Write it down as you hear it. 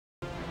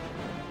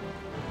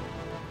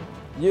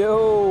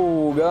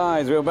Yo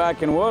guys, we're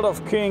back in World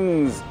of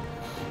Kings,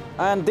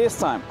 and this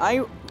time I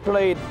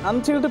played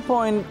until the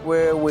point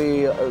where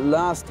we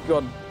last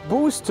got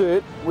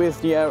boosted with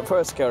the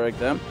first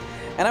character,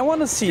 and I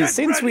want to see,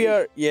 since we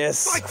are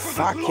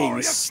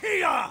fucking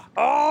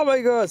oh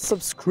my god,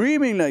 stop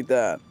screaming like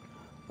that.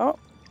 Oh,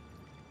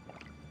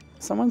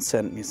 someone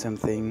sent me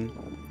something.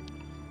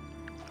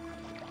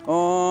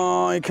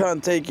 Oh, I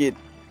can't take it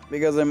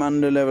because I'm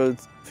under level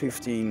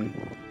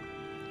 15.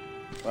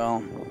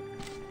 Well,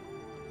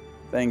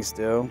 thanks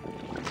though.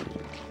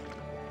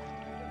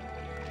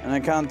 And I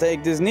can't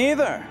take this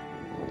neither.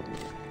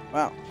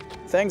 Well,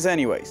 thanks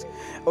anyways.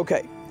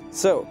 Okay,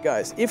 so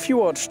guys, if you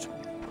watched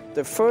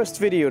the first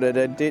video that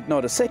I did,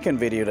 no, the second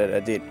video that I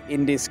did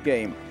in this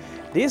game,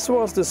 this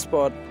was the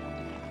spot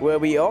where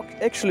we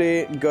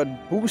actually got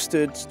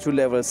boosted to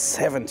level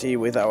 70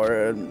 with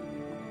our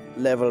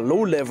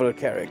low level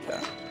character.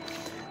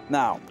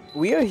 Now,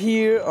 we are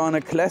here on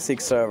a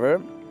classic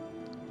server,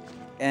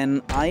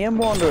 and I am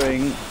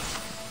wondering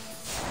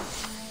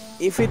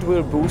if it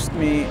will boost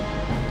me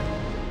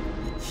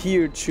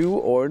here too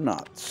or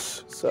not.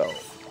 So,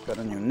 got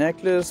a new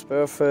necklace,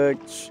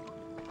 perfect.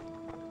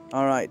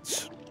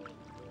 Alright.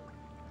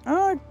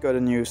 I got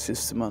a new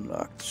system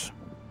unlocked.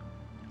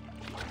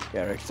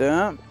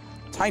 Character.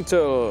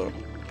 Title.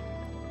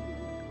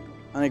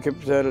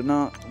 Unequipped,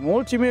 no.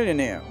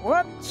 Multimillionaire.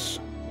 What?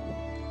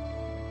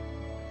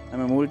 I'm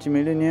a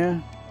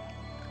multimillionaire?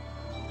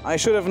 I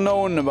should have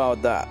known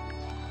about that.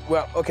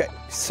 Well, okay.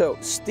 So,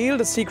 steal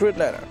the secret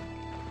letter.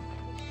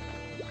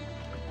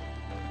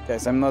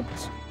 Guys, I'm not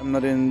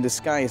in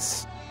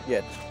disguise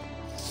yet.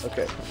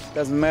 Okay.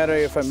 Doesn't matter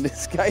if I'm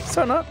disguised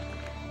or not.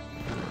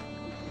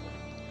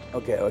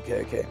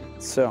 Okay.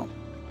 So,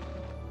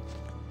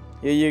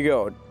 here you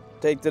go.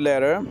 Take the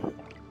letter.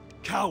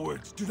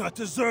 Cowards do not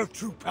deserve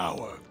true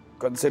power.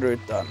 Consider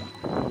it done.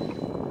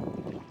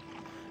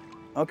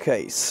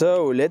 Okay,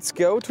 so let's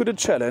go to the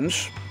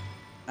challenge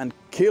and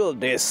kill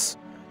this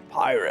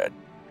pirate.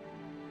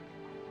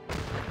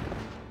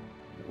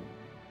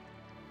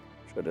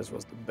 Sure, this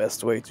was the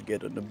best way to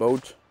get on the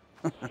boat.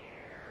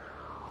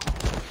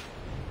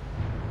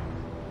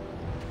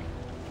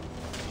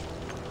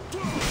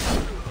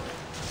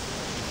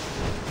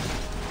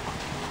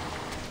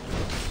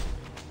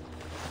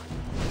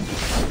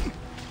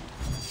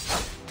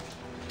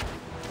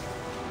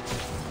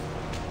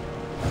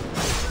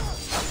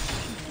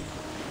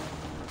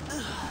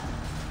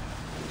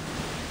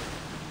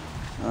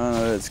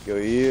 Let's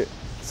go here.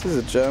 This is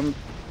a jump.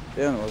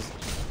 Yeah, it was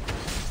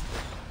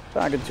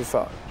target too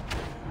far.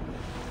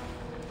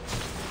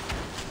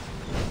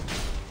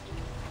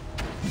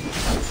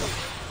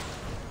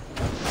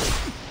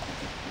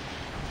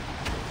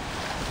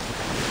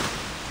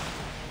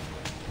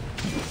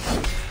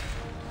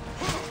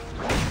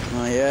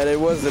 Oh yeah, it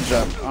was the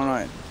jump. All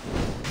right.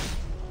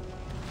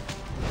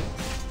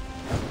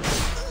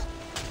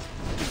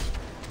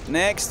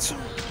 Next.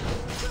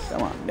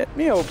 Come on, let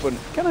me open.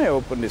 Can I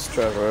open this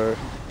Trevor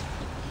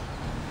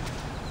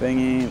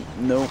thingy?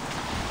 No.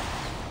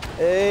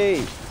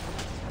 Hey!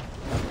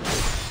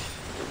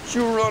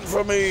 You run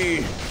from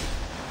me!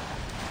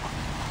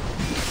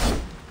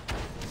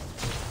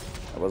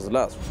 That was the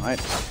last one,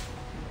 right?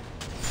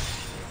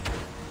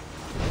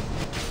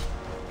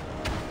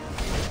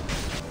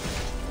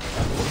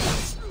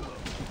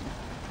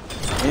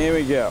 Here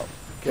we go.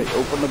 Okay,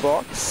 open the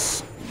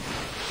box.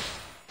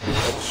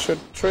 That should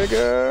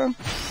trigger.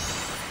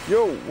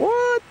 Yo,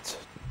 what?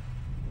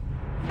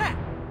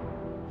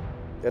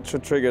 That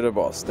should trigger the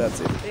boss, that's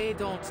it. They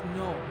don't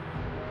know.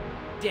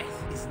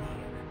 Death is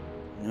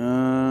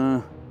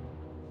near.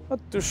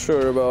 Not too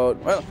sure about...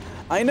 Well,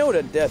 I know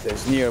that death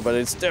is near, but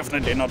it's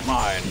definitely not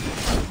mine.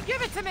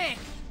 Give it to me!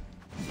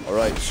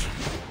 Alright.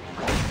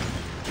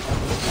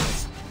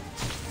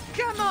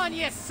 Come on,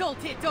 you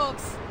salty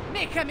dogs!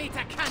 Make him eat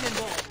a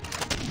cannonball!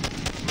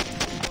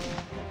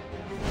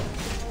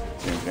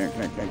 Clink.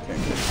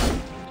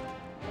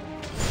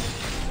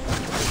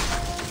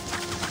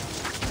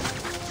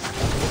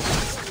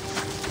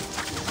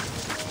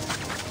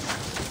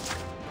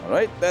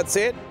 Alright, that's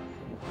it.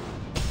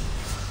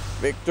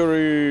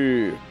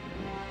 Victory!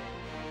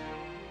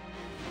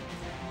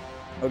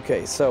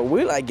 Okay, so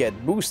will I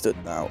get boosted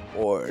now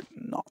or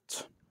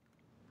not?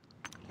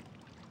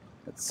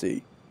 Let's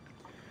see.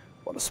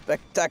 What a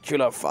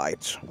spectacular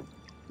fight.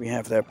 We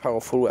have their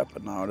powerful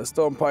weapon now. The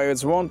Storm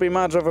Pirates won't be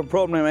much of a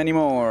problem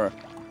anymore.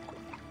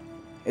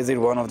 Is it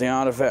one of the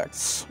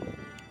artifacts?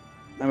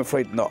 I'm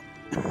afraid not.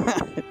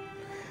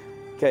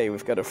 Okay,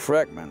 we've got a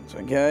fragment,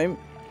 okay?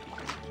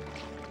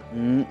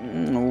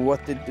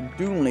 What did the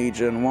Doom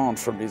Legion want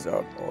from these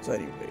outlaws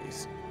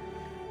anyways?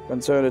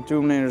 Concerned the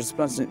Doom Legion is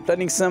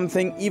planning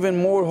something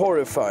even more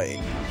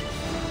horrifying.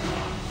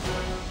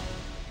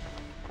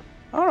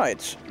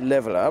 Alright,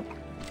 level up.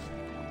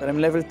 But I'm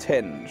level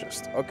 10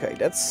 just. Okay,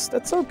 that's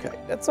okay.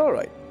 That's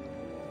alright.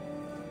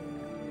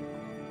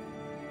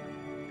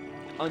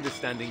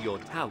 Understanding your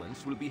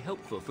talents will be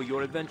helpful for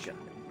your adventure.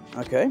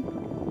 Okay.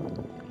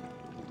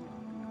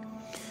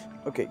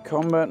 Okay,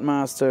 Combat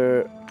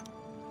Master.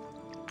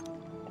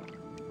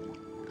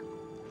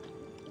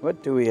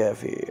 What do we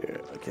have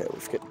here? Okay,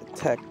 we've got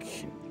attack.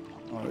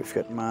 Oh, we've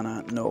got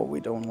mana. No,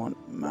 we don't want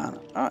mana.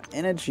 Ah,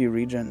 energy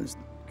regen is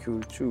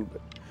cool too,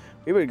 but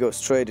we will go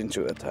straight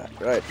into attack,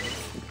 right?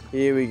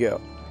 Here we go.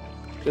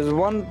 There's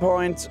 1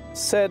 point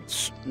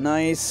set.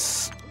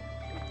 Nice.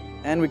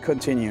 And we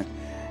continue.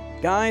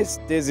 Guys,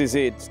 this is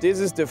it. This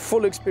is the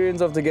full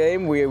experience of the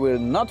game. We will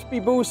not be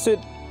boosted.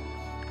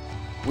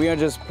 We are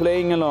just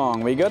playing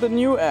along. We got a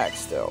new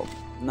axe though.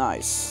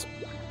 Nice.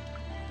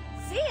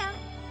 See ya.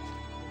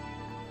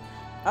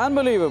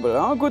 Unbelievable.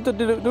 How could the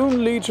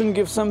Dune Legion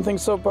give something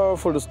so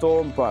powerful to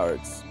Storm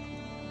Pirates?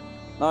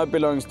 Now it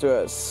belongs to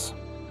us.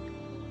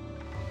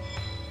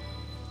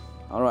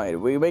 Alright,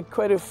 we make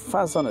quite a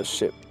fuss on a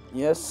ship.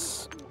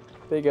 Yes.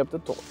 Pick up the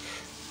torch.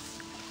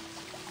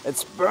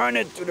 Let's burn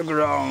it to the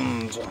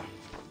ground.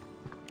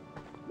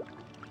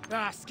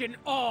 Bask in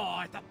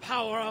awe at the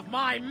power of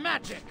my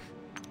magic.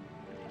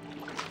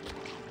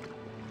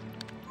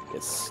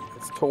 Let's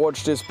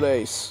torch this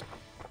place.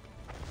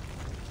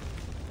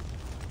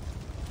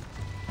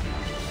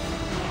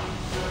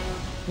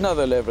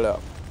 Another level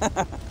up.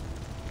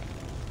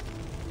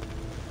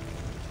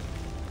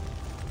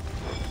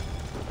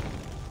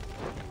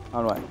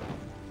 Alright.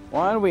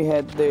 While we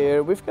head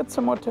there, we've got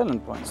some more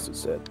talent points to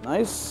set.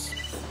 Nice.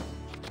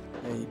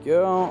 There you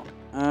go.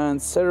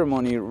 And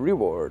ceremony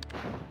reward.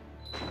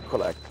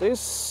 Collect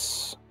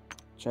this.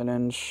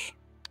 Challenge.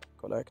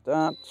 Collect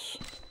that.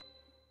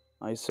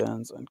 Nice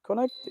hands and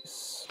collect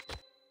this.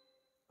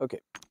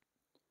 Okay.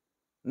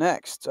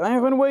 Next. I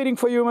have been waiting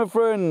for you, my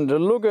friend.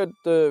 Look at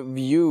the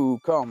view.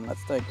 Come,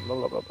 let's take blah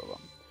blah blah blah blah.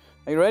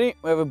 Are you ready?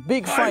 We have a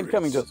big fight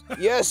coming to us.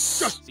 Yes!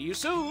 See you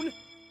soon.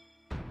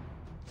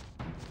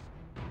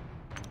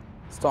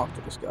 Let's talk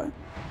to this guy.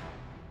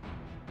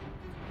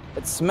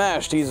 Let's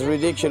smash these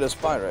ridiculous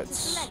pirates.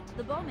 Select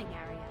the bombing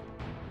area.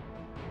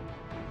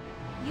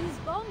 Use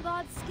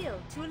Bombard's skill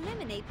to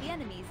eliminate the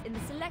enemies in the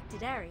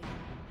selected area.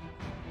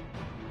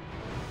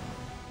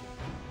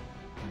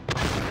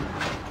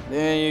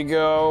 There you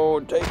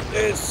go. Take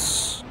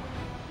this.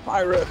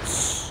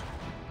 Pirates.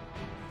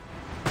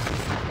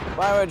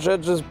 Pirates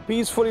that just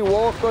peacefully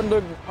walk on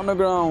the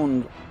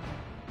ground.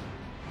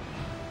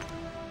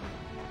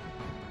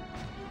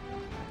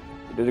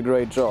 You did a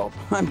great job.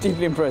 I'm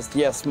deeply impressed.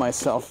 Yes,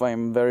 myself.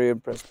 I'm very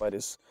impressed by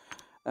this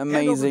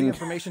amazing. Hand over the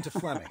information to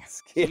Fleming.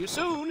 See you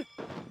soon.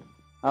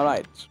 All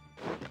right.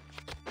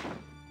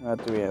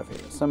 What do we have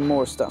here? Some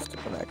more stuff to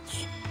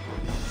collect.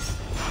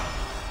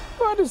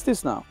 What is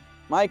this now?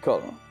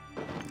 Michael.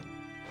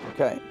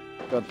 Okay.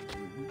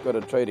 Got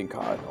a trading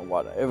card or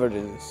whatever it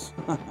is.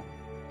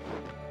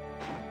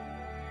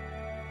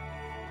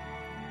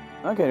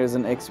 Okay, there's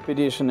an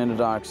expedition in the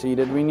Dark Sea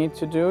that we need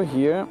to do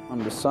here on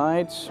the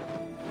side.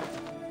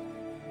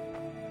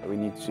 We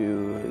need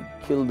to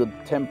kill the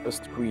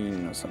Tempest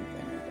Queen or something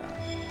like that.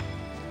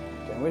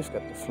 Okay, we've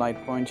got the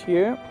flight point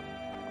here.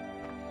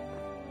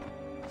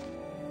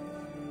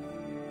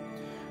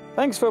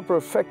 Thanks for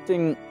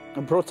protecting,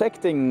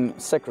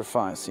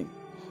 sacrificing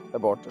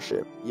aboard the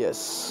ship.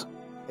 Yes,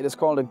 it is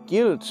called a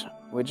guild,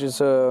 which is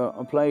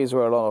a place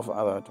where a lot of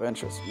other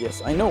adventures.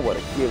 Yes, I know what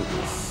a guild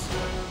is.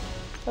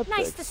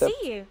 Nice to see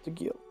you. The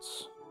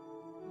guilds.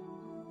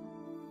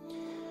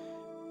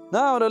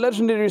 Now the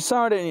legendary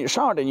shard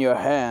in your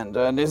hand,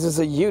 and this is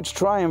a huge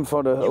triumph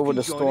over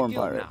the Storm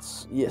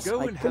Pirates. Yes,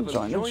 I can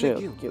join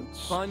the guild.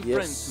 Find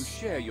friends who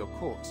share your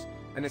cause,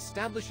 and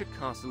establish a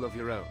castle of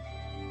your own.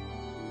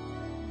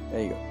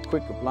 There you go.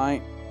 Quick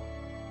apply.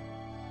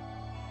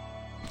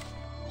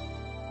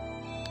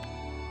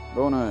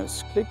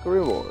 Bonus. Click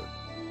reward.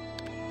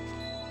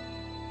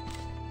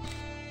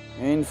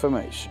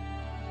 Information.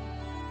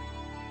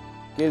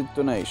 Guild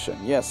donation.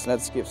 Yes,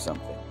 let's give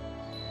something.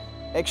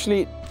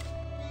 Actually,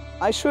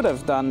 I should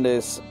have done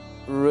this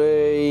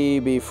way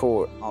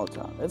before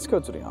altar. Let's go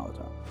to the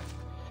altar.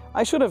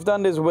 I should have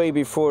done this way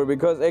before,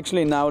 because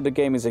actually now the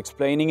game is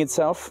explaining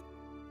itself.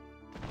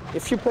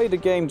 If you play the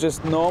game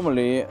just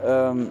normally,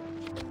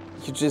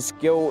 you just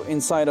go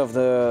inside of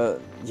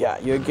the... Yeah,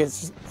 you get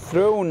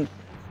thrown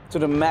to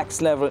the max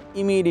level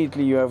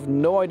immediately. You have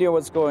no idea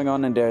what's going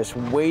on, and there's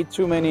way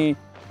too many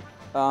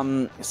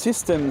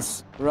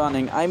systems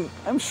running.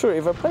 I'm sure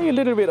if I play a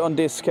little bit on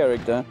this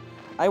character,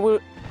 I will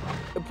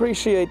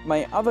appreciate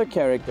my other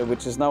character,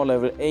 which is now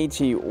level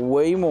 80,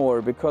 way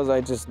more, because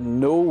I just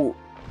know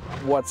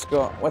what's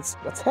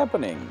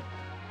happening.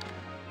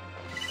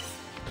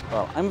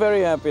 Well, I'm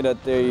very happy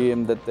that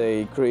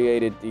they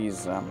created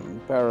these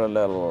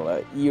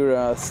parallel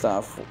era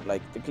stuff,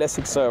 like the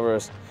classic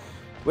servers,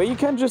 where you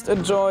can just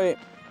enjoy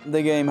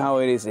the game how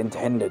it is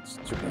intended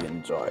to be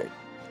enjoyed.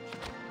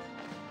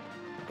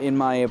 In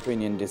my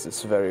opinion, this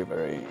is very,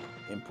 very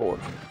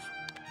important.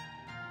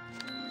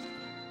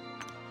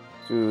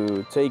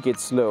 To take it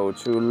slow,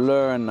 to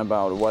learn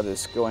about what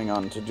is going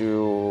on, to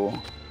do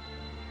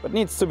what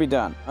needs to be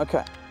done.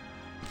 Okay.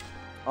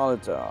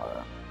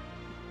 Altar.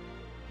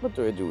 What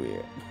do I do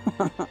here?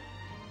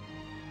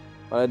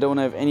 Well, I don't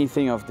have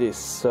anything of this,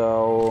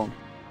 so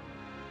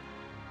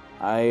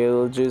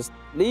I'll just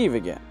leave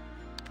again.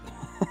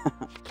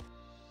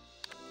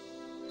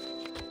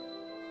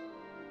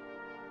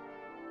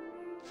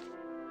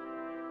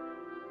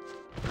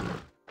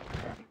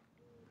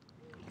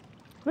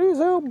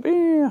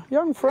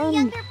 young My friend.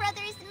 younger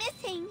brother is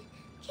missing.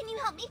 Can you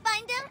help me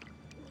find him?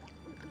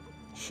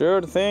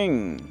 Sure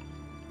thing.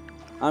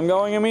 I'm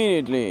going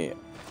immediately.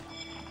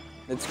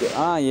 Let's go.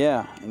 Ah,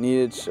 yeah. I need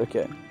it.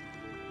 Okay.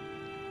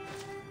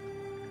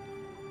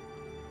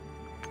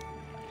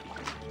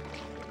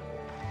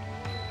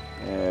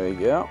 There we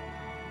go.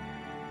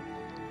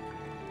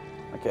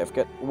 Okay, I've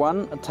got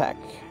one attack.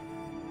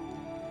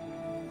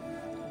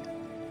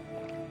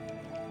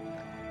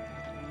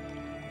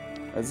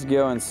 Let's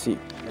go and see.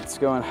 Let's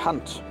go and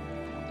hunt.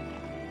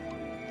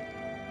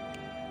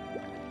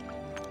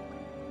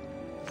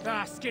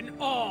 Bask in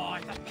awe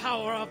at the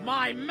power of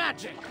my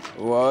magic!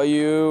 Who are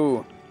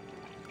you?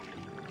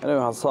 Hello,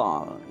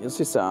 Hassan. Your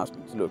sister asked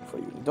me to look for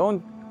you.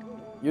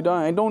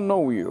 I don't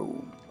know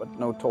you, but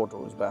no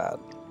Toto is bad.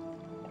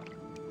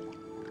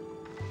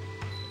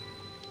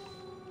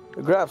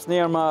 The crabs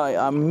near my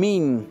are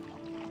mean.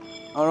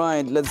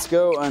 Alright, let's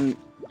go and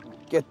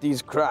get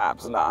these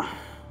crabs now.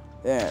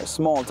 There,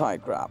 small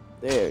tight crab.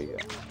 There you go.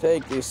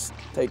 Take this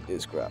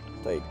crab.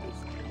 Take this.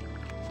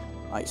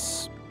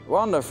 Nice.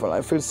 Wonderful,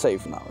 I feel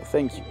safe now.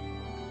 Thank you.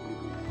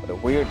 What a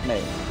weird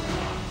name.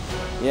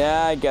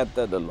 Yeah, I get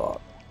that a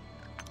lot.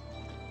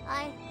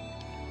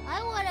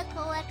 I want to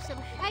collect some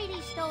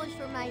shiny stones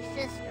for my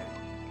sister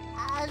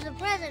as a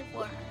present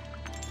for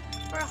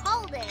her for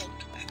holiday.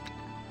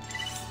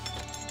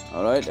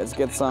 Alright, let's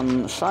get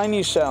some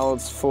shiny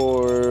shells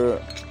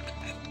for...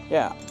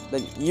 Yeah,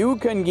 that you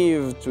can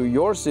give to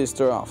your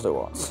sister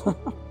afterwards.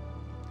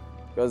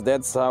 Because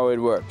that's how it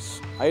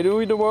works. I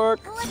do the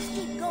work. Well, let's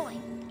keep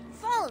going.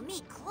 Follow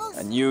me closely.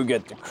 And you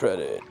get the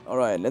credit.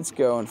 Alright, let's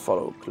go and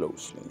follow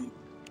closely.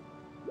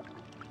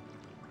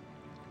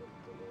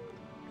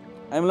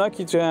 I'm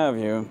lucky to have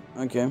you.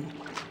 Okay.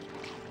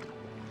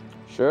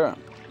 Sure.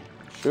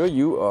 Sure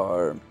you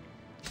are.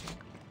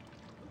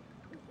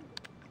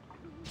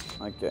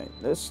 Okay,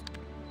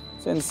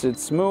 since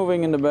it's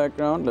moving in the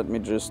background, let me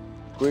just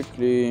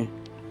quickly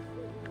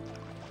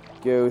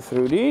go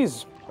through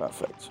these.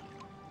 Perfect.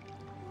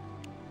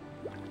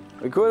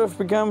 We could have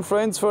become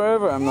friends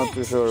forever. I'm not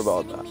too sure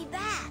about that. Me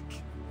back.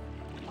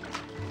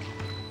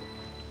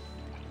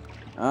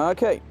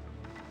 Okay.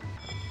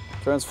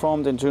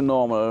 Transformed into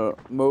normal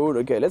mode.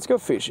 Okay, let's go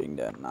fishing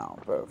then now.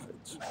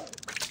 Perfect.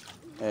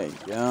 There you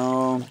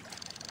go.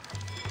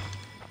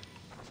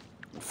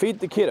 Feed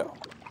the kiddo.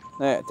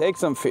 There, take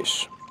some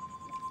fish.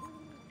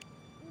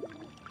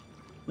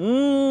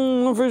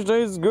 The fish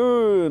tastes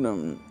good.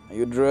 Are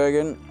you a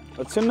dragon?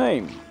 What's your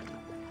name?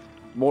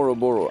 Boro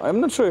Boro. I'm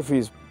not sure if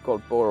he's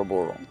called Boro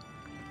Boro.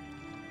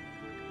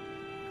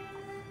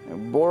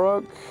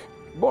 Borok.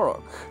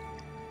 Borok.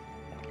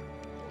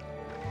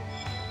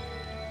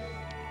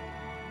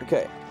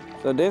 Okay,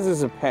 so this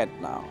is a pet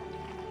now.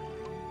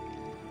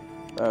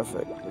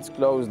 Perfect. Let's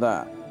close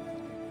that.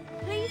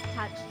 Please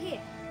touch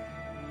here.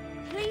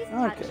 Please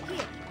touch Okay.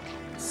 here.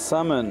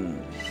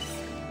 Summon.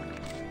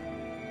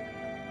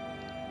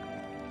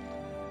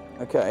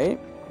 Okay,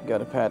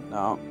 got a pet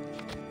now.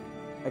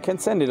 I can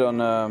send it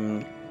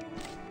on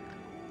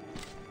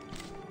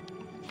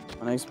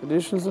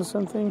expeditions or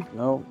something?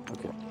 No?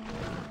 Okay.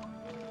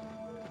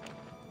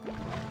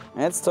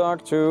 Let's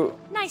talk to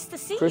Nice to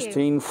see you.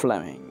 Christine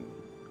Fleming.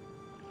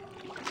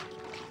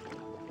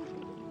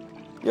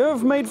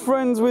 You've made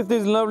friends with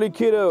this lovely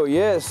kiddo.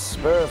 Yes,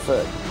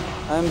 perfect.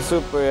 I'm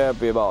super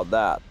happy about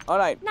that.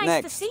 Alright, Nice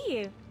next. to see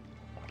you.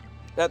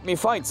 Let me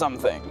fight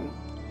something.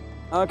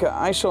 Okay,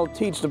 I shall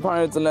teach the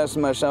pirates a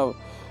lesson myself.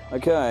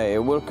 Okay,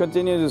 we'll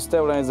continue to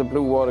stabilize the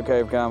blue water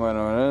cave camera.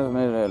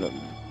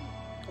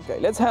 Okay,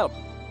 let's help.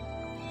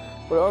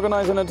 We'll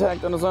organize an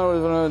attack on the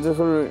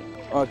zone.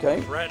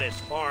 Okay. Threat is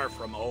far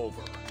from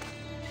over.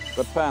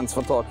 Got pants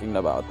for talking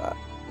about that.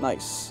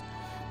 Nice.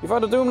 If the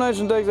Doom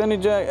Nation takes any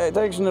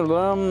action of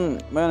them,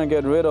 man, and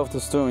get rid of the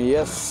stone.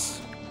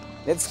 Yes.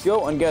 Let's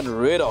go and get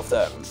rid of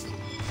them.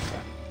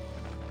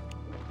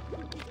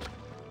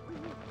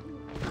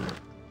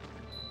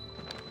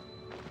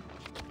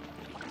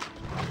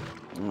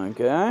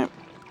 Okay.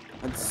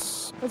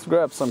 Let's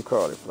grab some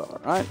cauliflower,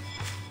 right?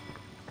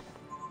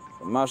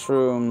 Some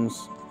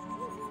mushrooms.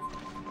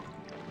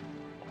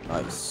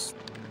 Nice.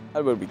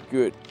 That will be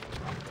good.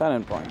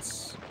 Talent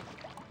points.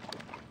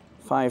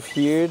 5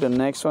 here. The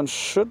next one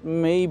should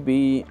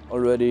maybe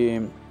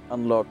already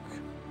unlock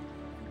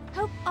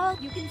Hope all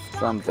you can start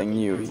something cooking.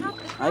 new. Tap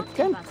the I crafting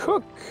can button.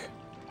 cook.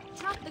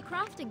 Tap the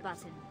crafting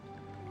button.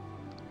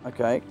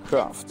 Okay, Then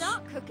craft.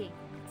 start cooking.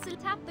 So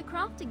tap the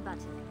crafting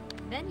button.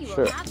 Then you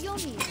Sure. will have your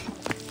meal.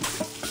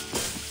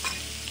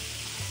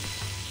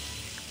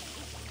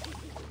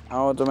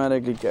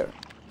 Automatically go.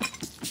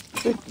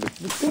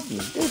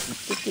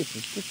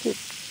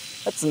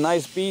 That's a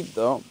nice beat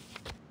though.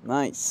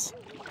 Nice.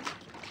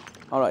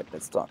 Alright,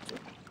 let's talk to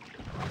him.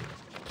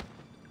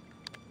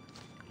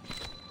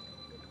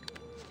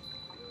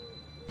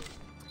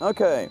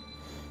 Okay.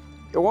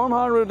 The warm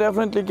heart will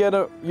definitely get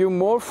you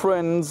more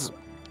friends.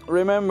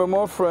 Remember,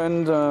 more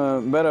friend,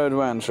 better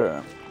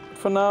adventure.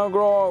 For now,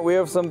 Graw, we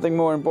have something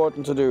more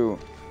important to do.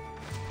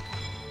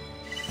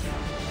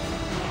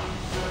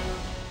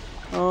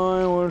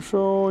 I will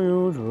show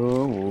you the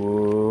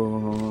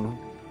world.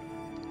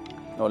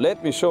 No,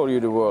 let me show you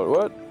the world.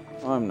 What?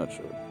 I'm not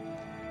sure.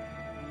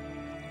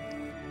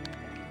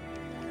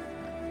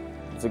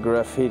 It's a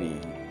graffiti.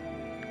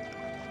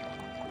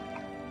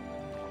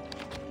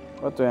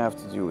 What do I have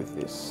to do with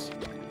this?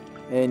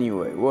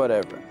 Anyway,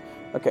 whatever.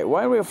 Okay,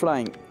 while we're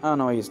flying... Oh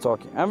no, he's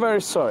talking. I'm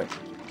very sorry.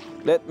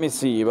 Let me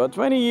see. About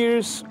 20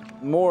 years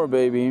more,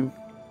 baby.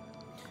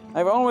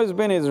 I've always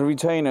been his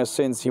retainer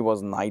since he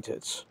was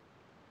knighted.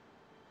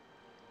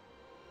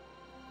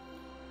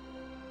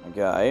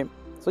 Okay.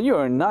 So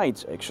you're a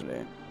knight,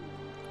 actually.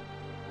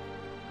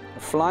 A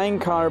flying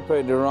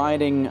carpet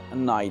riding a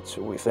knight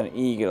with an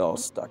eagle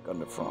stuck on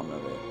the front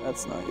of it.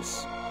 That's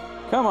nice.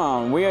 Come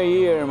on, we are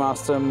here,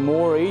 Master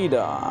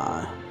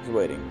Morida. He's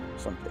waiting for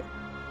something.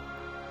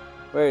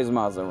 Where is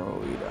Master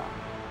Morida?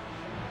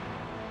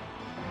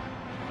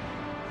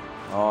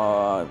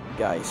 Oh,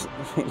 guys,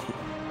 really.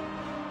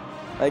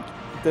 Like,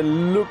 the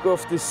look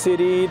of the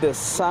city, the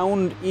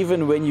sound,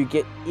 even when you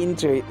get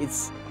into it,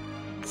 it's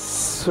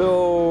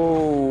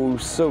so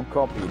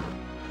copied.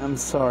 I'm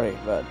sorry,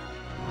 but...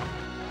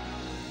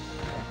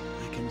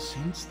 I can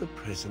sense the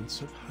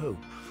presence of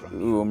hope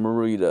from Ooh, you.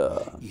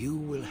 Morida. You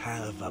will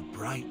have a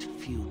bright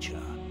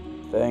future.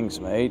 Thanks,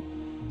 mate.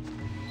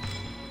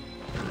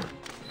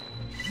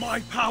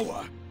 My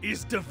power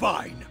is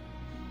divine.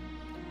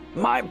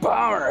 My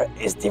power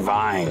is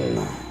divine.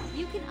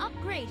 You can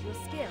upgrade your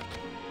skill.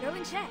 Go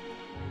and check.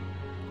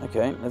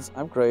 Okay, let's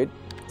upgrade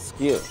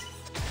skill.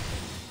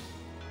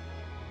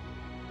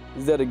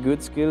 Is that a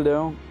good skill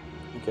though?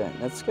 Okay,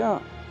 let's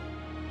go.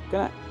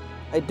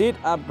 I did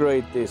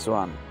upgrade this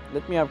one.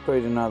 Let me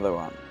upgrade another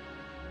one.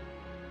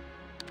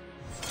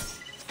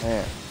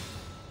 There.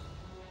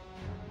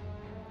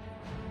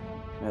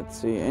 Let's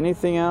see.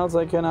 Anything else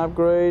I can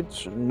upgrade?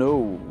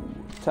 No.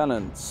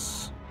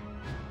 Talents.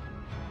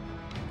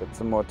 Get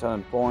some more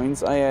talent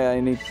points. I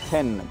need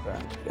 10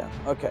 apparently. Yeah.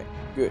 Okay,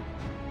 good.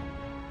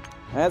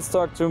 Let's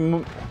talk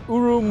to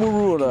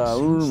Urumurida.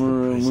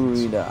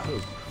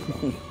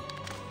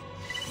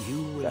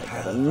 You will I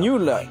have got a new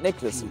bright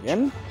necklace future.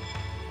 again.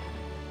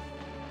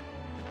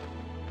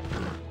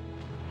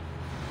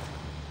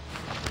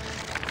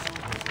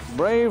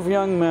 Brave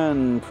young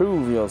man,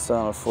 prove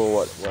yourself for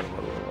what?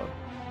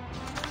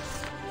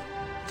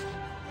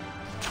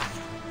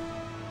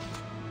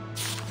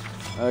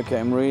 Okay,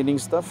 I'm reading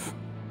stuff.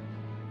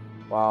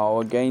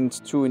 Wow, I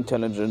gained 2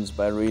 intelligence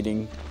by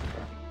reading.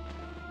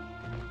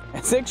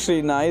 It's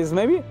actually nice.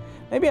 Maybe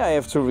I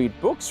have to read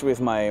books with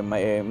my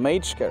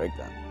mage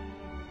character.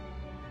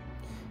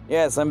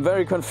 Yes, I'm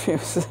very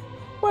confused.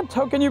 What?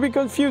 How can you be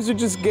confused? You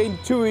just gained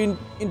 2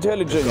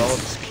 intelligence. The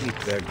gods keep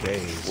their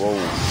gaze Whoa. on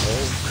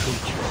all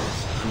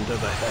creatures under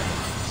the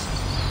heavens.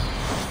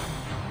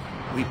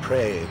 We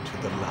pray to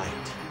the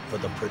light for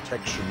the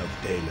protection of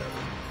Dalo.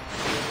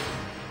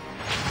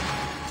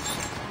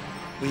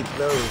 We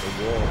blow the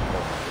war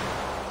horn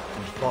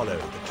and follow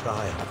the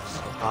triumphs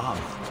of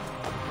Arma.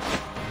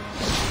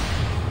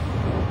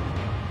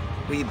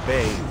 We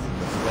bathe in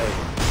the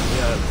flame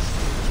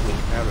fearlessly to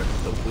inherit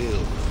the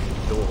will of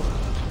Eudora.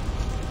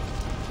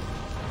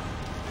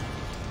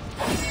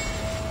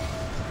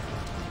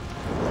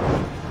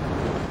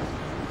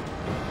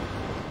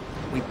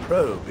 We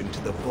probe into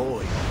the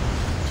void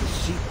to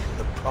seek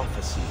the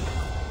prophecy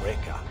of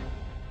Reka.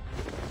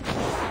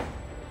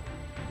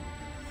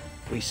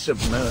 We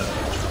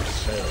submerge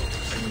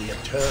ourselves in the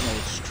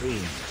eternal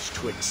streams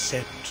to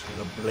accept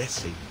the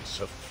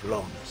blessings of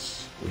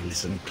Flonus. We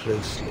listen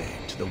closely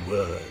to the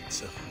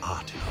words of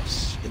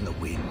Artios in the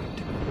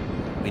wind.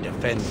 We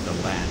defend the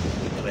land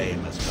we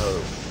claim as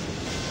home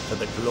for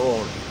the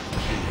glory of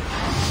Kiev.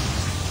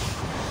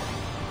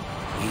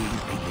 We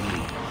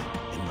believe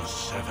in the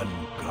 7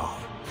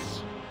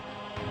 gods.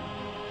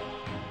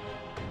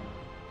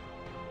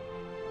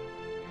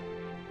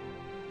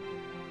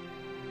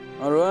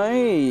 All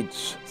right.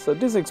 So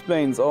this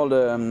explains all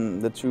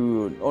the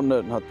 2, oh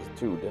no, not the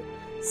 2, the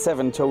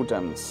 7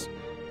 totems.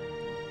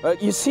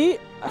 You see,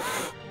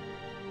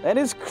 that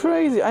is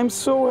crazy. I'm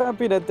so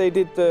happy that they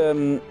did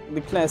the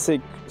classic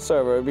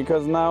server,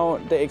 because now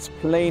they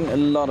explain a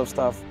lot of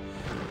stuff,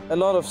 a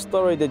lot of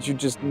story that you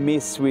just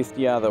miss with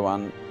the other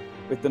one,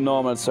 with the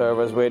normal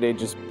servers where they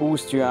just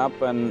boost you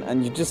up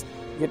and you just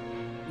get.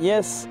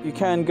 Yes, you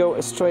can go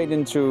straight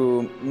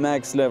into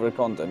max level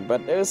content,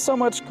 but there is so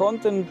much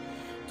content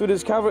to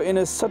discover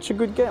in such a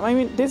good game. I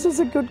mean, this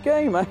is a good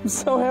game. I'm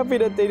so happy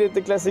that they did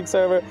the classic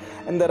server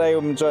and that I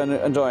am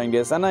enjoying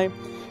this. And I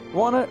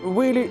want to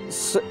really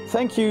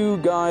thank you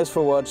guys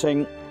for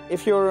watching.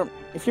 If you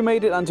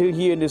made it until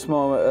here in this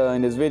moment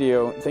in this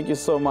video, thank you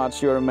so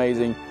much. You're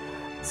amazing.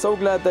 So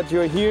glad that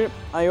you're here.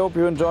 I hope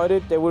you enjoyed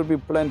it. There will be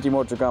plenty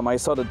more to come. I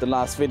saw that the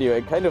last video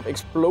it kind of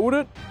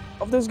exploded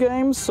of this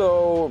game.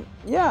 So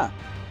yeah,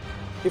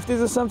 if this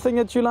is something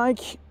that you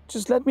like,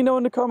 just let me know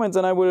in the comments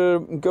and I will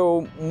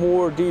go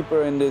more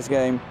deeper in this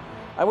game.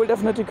 I will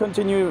definitely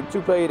continue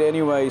to play it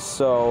anyway,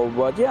 so,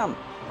 but yeah,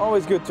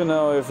 always good to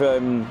know if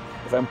I'm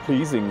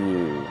pleasing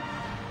you.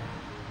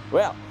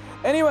 Well,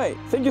 anyway,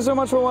 thank you so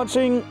much for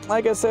watching.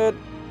 Like I said,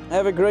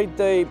 have a great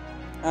day,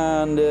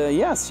 and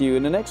yeah, see you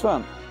in the next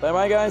one. Bye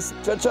bye, guys.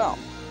 Ciao,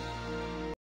 ciao.